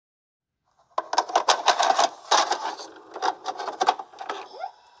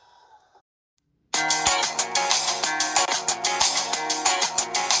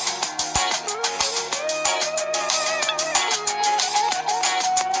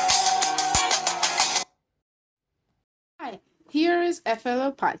Here is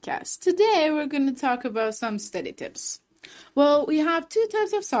FLO Podcast. Today we're going to talk about some study tips. Well, we have two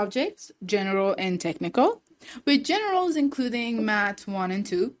types of subjects, general and technical, with generals including Math 1 and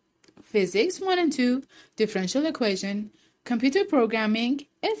 2, Physics 1 and 2, Differential Equation, Computer Programming,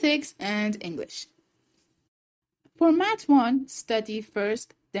 Ethics, and English. For Math 1, study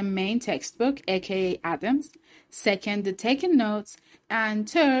first the main textbook, aka Adams, second the taken notes, and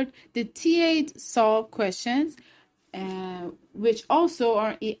third the TA solve questions, which also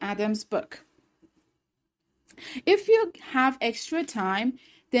are in Adams' book. If you have extra time,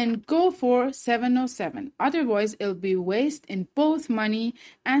 then go for 707. Otherwise, it'll be waste in both money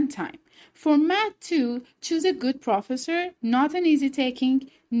and time. For Math 2, choose a good professor, not an easy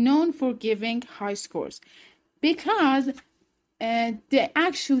taking, known for giving high scores, because they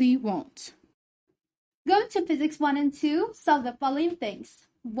actually won't. Going to Physics 1 and 2, solve the following things.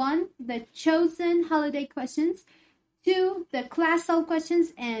 1. The chosen holiday questions. 2. The class solve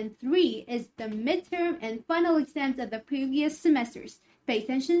questions. And 3 is the midterm and final exams of the previous semesters. Pay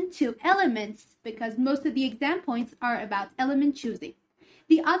attention to elements because most of the exam points are about element choosing.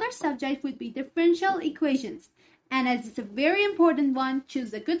 The other subject would be differential equations. And as it's a very important one,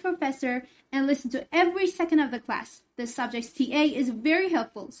 choose a good professor and listen to every second of the class. The subject's TA is very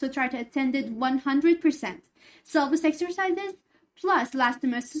helpful, so try to attend it 100%. Solve these exercises plus last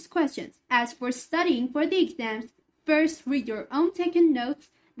semester's questions. As for studying for the exams, first read your own taken notes,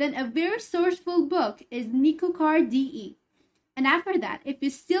 then a very sourceful book is Nikukar DE. And after that, if you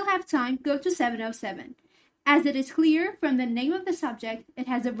still have time, go to 707. As it is clear from the name of the subject, it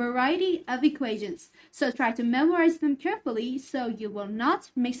has a variety of equations, so try to memorize them carefully so you will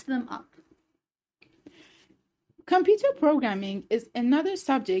not mix them up. Computer programming is another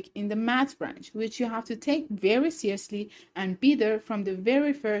subject in the math branch, which you have to take very seriously and be there from the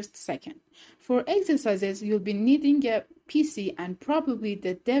very first second. For exercises, you'll be needing a PC and probably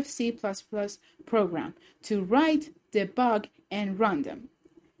the Dev C++ program to write, debug, and run them.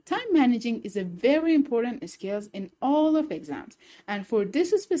 Time managing is a very important skill in all of exams, and for this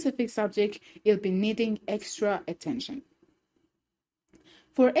specific subject, you'll be needing extra attention.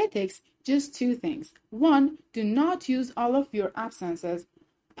 For ethics, just two things. 1, do not use all of your absences,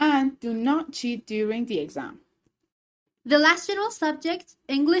 and do not cheat during the exam. The last general subject,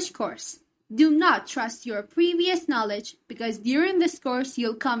 English course. Do not trust your previous knowledge because during this course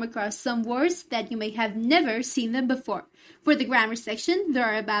you'll come across some words that you may have never seen them before. For the grammar section, there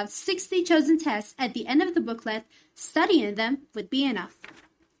are about 60 chosen tests at the end of the booklet. Studying them would be enough.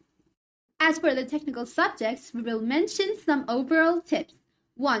 As for the technical subjects, we will mention some overall tips.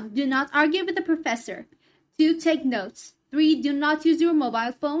 1. Do not argue with the professor. 2. Take notes. 3. Do not use your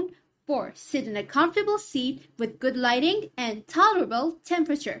mobile phone. 4. Sit in a comfortable seat with good lighting and tolerable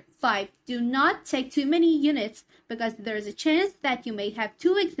temperature. 5. Do not take too many units because there is a chance that you may have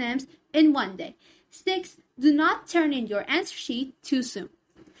 2 exams in one day. 6. Do not turn in your answer sheet too soon.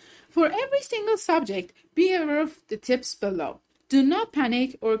 For every single subject, be aware of the tips below. Do not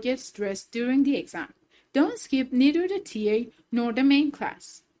panic or get stressed during the exam. Don't skip neither the TA nor the main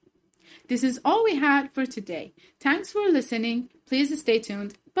class. This is all we had for today. Thanks for listening. Please stay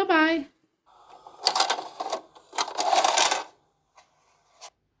tuned. Bye-bye.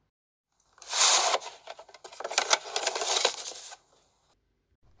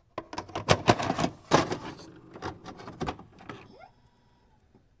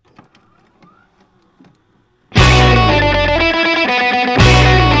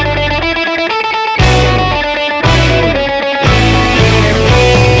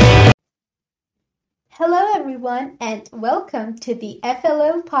 Hello everyone and welcome to the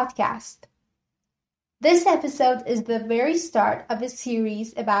FLO podcast. This episode is the very start of a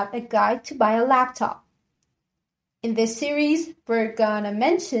series about a guide to buy a laptop. In this series, we're gonna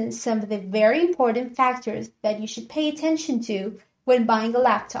mention some of the very important factors that you should pay attention to when buying a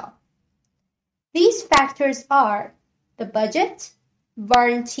laptop. These factors are the budget,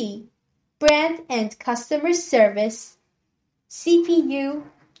 warranty, brand and customer service, CPU,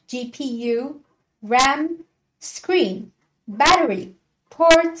 GPU, RAM, screen, battery,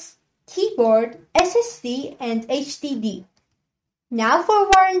 ports, keyboard, SSD, and HDD. Now for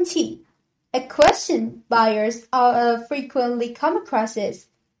warranty. A question buyers frequently come across is,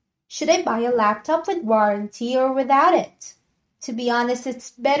 should I buy a laptop with warranty or without it? To be honest,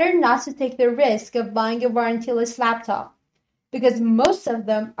 it's better not to take the risk of buying a warranty-less laptop because most of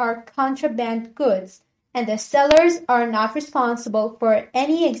them are contraband goods and the sellers are not responsible for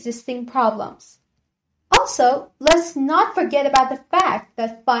any existing problems. Also, let's not forget about the fact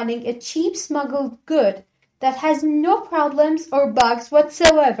that finding a cheap smuggled good that has no problems or bugs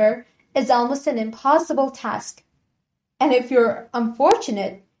whatsoever is almost an impossible task. And if you're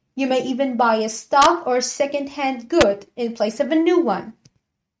unfortunate, you may even buy a stock or second-hand good in place of a new one.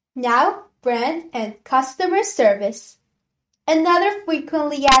 Now, brand and customer service. Another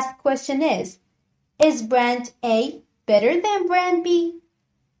frequently asked question is brand A better than brand B?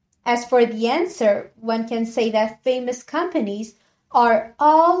 As for the answer, one can say that famous companies are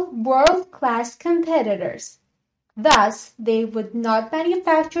all world-class competitors. Thus, they would not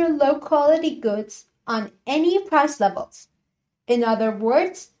manufacture low-quality goods on any price levels. In other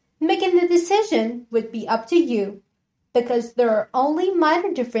words, making the decision would be up to you, because there are only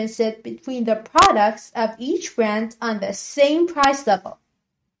minor differences between the products of each brand on the same price level.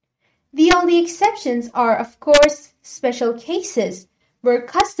 The only exceptions are, of course, special cases where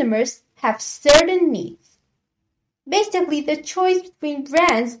customers have certain needs. Basically, the choice between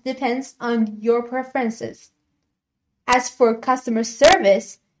brands depends on your preferences. As for customer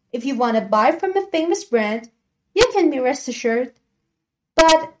service, if you want to buy from a famous brand, you can be rest assured.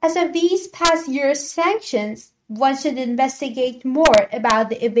 But as of these past years' sanctions, one should investigate more about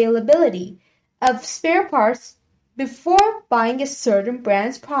the availability of spare parts before buying a certain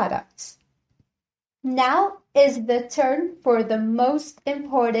brand's products. Now is the turn for the most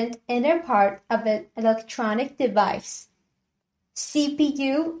important inner part of an electronic device,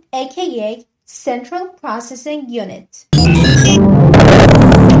 CPU, aka Central Processing Unit.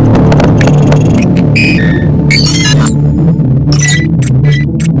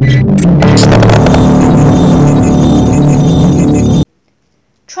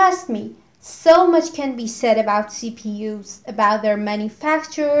 Trust me, so much can be said about CPUs, about their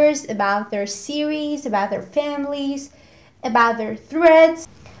manufacturers, about their series, about their families, about their threads.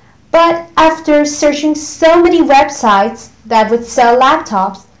 But after searching so many websites that would sell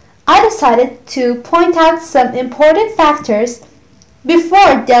laptops, I decided to point out some important factors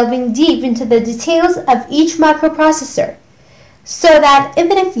before delving deep into the details of each microprocessor, so that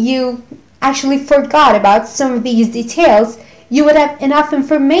even if you actually forgot about some of these details, you would have enough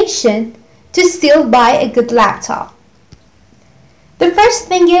information to still buy a good laptop. The first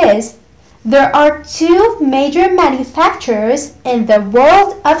thing is, there are two major manufacturers in the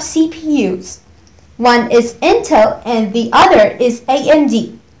world of CPUs. One is Intel and the other is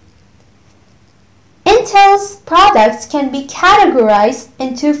AMD. Intel's products can be categorized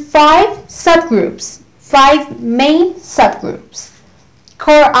into five main subgroups: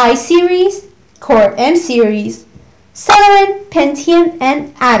 Core I series, Core M series, Celeron, Pentium,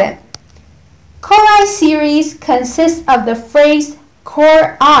 and Atom. Core I series consists of the phrase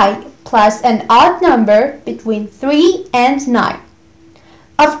Core I plus an odd number between 3 and 9.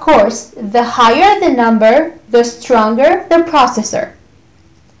 Of course, the higher the number, the stronger the processor.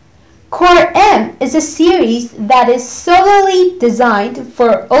 Core M is a series that is solely designed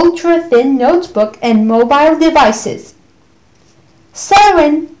for ultra-thin notebook and mobile devices.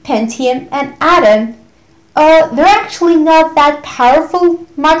 Celeron, Pentium, and Atom, they're actually not that powerful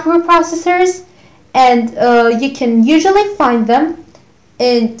microprocessors, and you can usually find them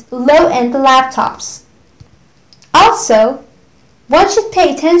in low-end laptops. Also, one should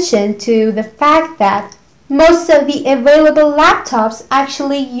pay attention to the fact that most of the available laptops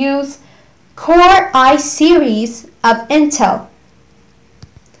actually use Core I series of Intel.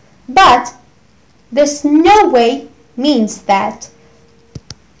 But this no way means that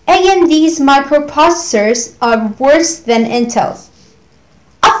AMD's microprocessors are worse than Intel's.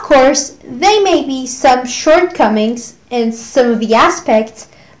 Of course, there may be some shortcomings in some of the aspects,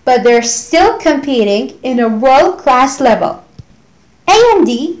 but they're still competing in a world-class level.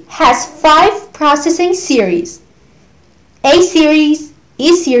 AMD has 5 processing series: A series,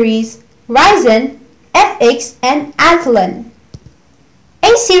 E series, Ryzen, FX, and Athlon.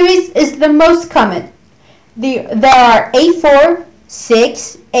 A series is the most common. There are A4,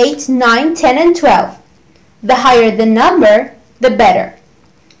 6, 8, 9, 10, and 12. The higher the number, the better.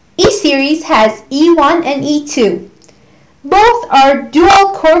 E-series has E1 and E2. Both are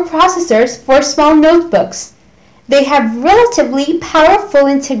dual-core processors for small notebooks. They have relatively powerful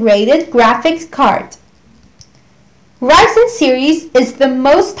integrated graphics card. Ryzen series is the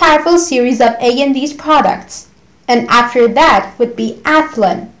most powerful series of AMD's products, and after that would be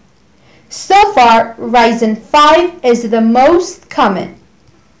Athlon. So far, Ryzen 5 is the most common.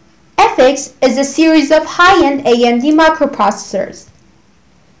 FX is a series of high-end AMD microprocessors.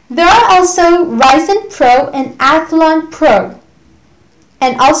 There are also Ryzen Pro and Athlon Pro,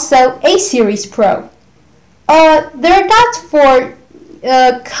 and also A-series Pro. They're not for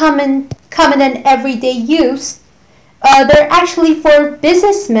common and everyday use. They're actually for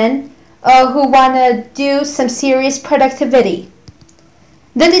businessmen who want to do some serious productivity.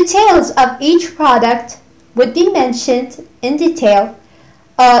 The details of each product would be mentioned in detail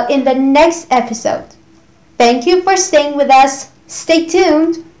in the next episode. Thank you for staying with us. Stay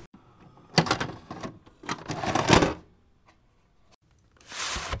tuned.